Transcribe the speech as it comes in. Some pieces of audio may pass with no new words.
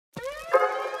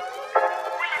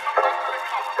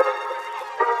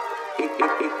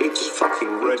It's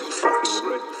fucking ready, fucking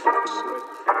ready.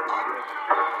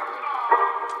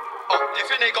 Oh, they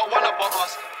think they got one about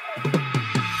us.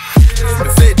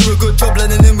 The fake do a good job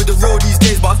blending in with the road these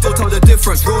days, but I still tell the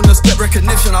difference. Rolling a step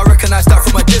recognition, I recognize that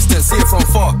from a distance, see it from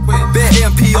far. Bare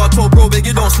AMPR told bro, beg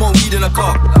you don't smoke weed in a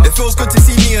car. It feels good to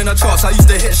see me in the charts. I used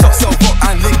to hit shots, sell rock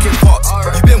and Linkin Parks.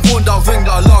 You been warned, I'll ring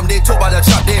the alarm. They talk about the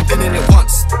trap, they ain't been in it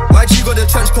once. YG got the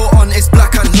trench coat on, it's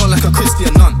black and not like a Christian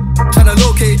nun. Tryna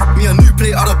locate me a new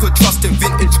plate, I don't put trust in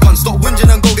vintage guns. Stop whinging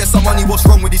and go get some money, what's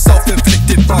wrong with these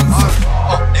self-inflicted bums?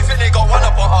 They think they got one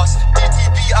about us.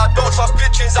 DTB, I don't trust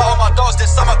bitches out of my doors, there's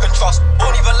some I can trust.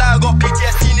 Won't even lie, I got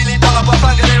PTSD, nearly done up a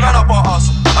bang and they ran about us.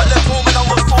 I left home when I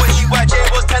was 40, YJ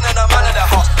was 10 and a man of the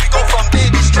house. We go from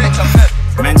baby straight to men.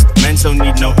 Men don't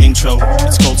need no intro.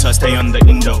 It's cold so I stay on the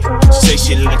Indo. She say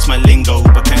she likes my lingo,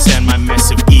 but can't stand my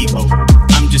massive ego.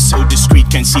 I'm just so discreet,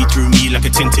 can see through me like a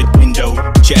tinted window.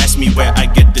 She asked me where I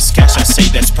get this cash, I say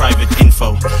that's private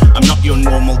info. I'm not your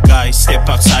normal guy, step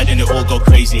outside and it all go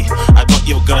crazy. I got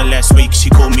your girl last week, she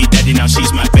called me daddy, now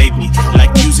she's my baby.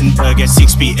 Like Musenberg at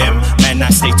 6 PM, man I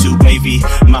stay too wavy.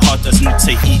 My heart does not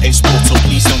say EA Sports, so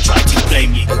please don't try to play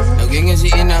me. Nou gingen ze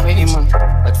in naar iemand,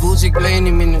 het voelt ik blij in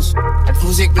die minus. Het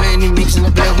voelt ik blij in die mix en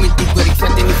het blij op mijn diep, waar ik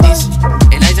vet in die dis.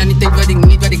 En hij zei niet wat ik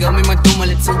niet, wat ik al met mijn dom, maar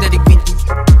het zo dat ik weet.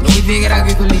 Nog niet weer raak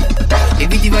ik verliefd, ik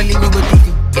weet die wat liefde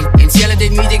bedieken. En zelf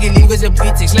deed me tegen liefde zijn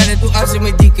beats, ik sla het toe af in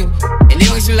mijn dieken. En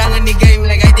leeuw ik zo lang in die game,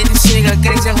 like hij deed de single,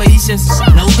 krijg zeg maar Jesus.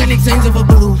 Nou hoe kan ik zijn zoveel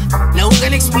beroep, nou hoe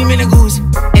kan ik spelen met een goose.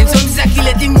 En soms is ik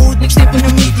kill die moed,